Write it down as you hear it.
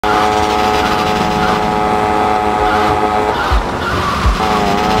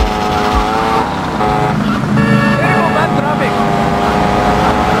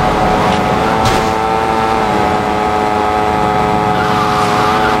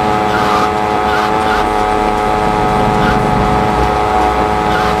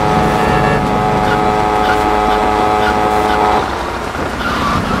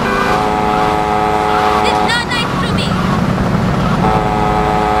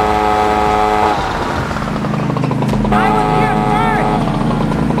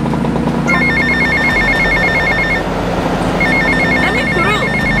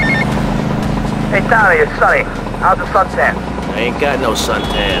Hey, it's Sonny. How's the suntan? I ain't got no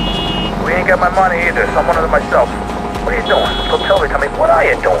suntan. We ain't got my money either, so I'm one of them myself. What are you doing? So tell me, what are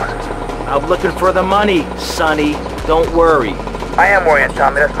you doing? I'm looking for the money, Sonny. Don't worry. I am worrying,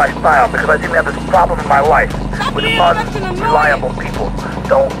 Tommy. That's my style, because I seem to have this problem in my life. With unreliable people.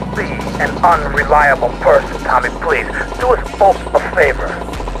 Don't be an unreliable person, Tommy, please. Do us both a favor.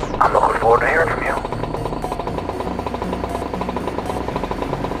 I'm looking forward to hearing from you.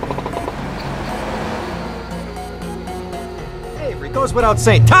 It goes without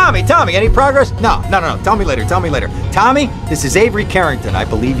saying. Tommy, any progress? No. Tell me later. Tommy, this is Avery Carrington. I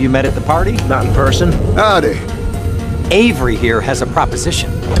believe you met at the party? Not in person. Howdy. Avery here has a proposition.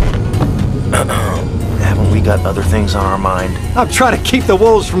 Haven't we got other things on our mind? I'm trying to keep the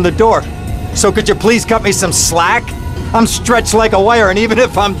wolves from the door. So could you please cut me some slack? I'm stretched like a wire, and even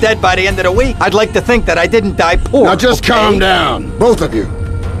if I'm dead by the end of the week, I'd like to think that I didn't die poor. Now just calm down, both of you.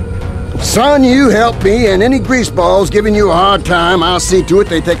 Son, you help me, and any greaseballs giving you a hard time, I'll see to it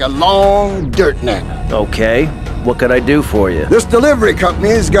they take a long dirt nap. Okay. What could I do for you? This delivery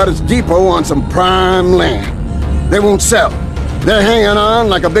company's got its depot on some prime land. They won't sell. They're hanging on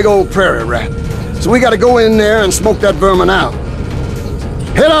like a big old prairie rat. So we gotta go in there and smoke that vermin out.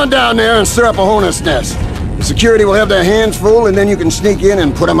 Head on down there and stir up a hornet's nest. The security will have their hands full, and then you can sneak in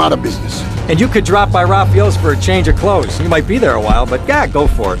and put them out of business. And you could drop by Raphael's for a change of clothes. You might be there a while, but yeah, go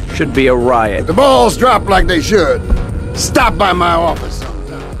for it. Should be a riot. If the balls drop like they should, stop by my office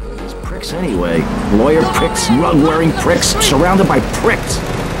sometime. These pricks anyway. Lawyer pricks, rug-wearing pricks, surrounded by pricks.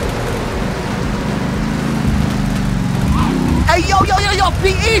 Hey, yo,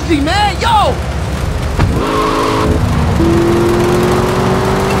 be easy, man, yo!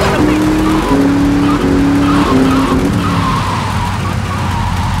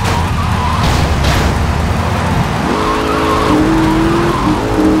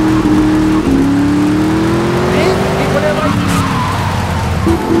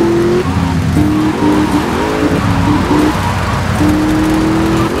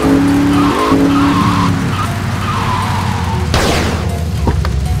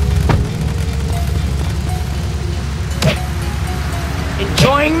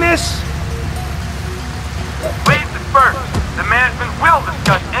 Enjoying this? Please disperse. The management will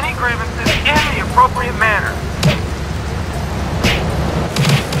discuss any grievances in the appropriate manner.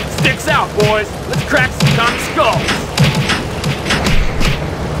 Sticks out, boys. Let's crack some common skulls.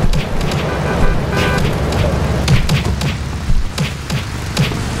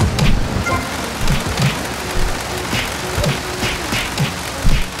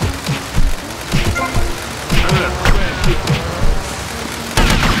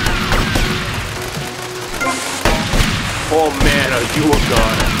 Oh man, are you a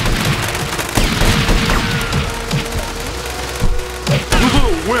goner? You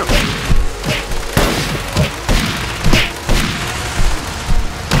little wimp!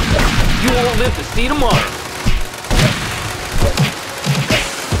 You won't live to see tomorrow.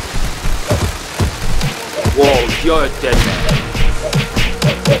 Whoa, you're a dead man.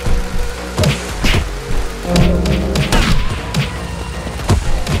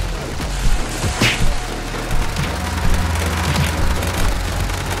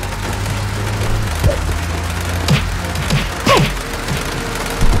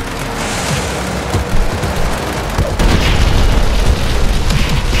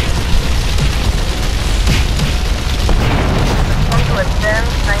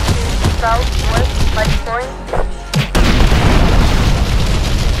 Southwest 5 point.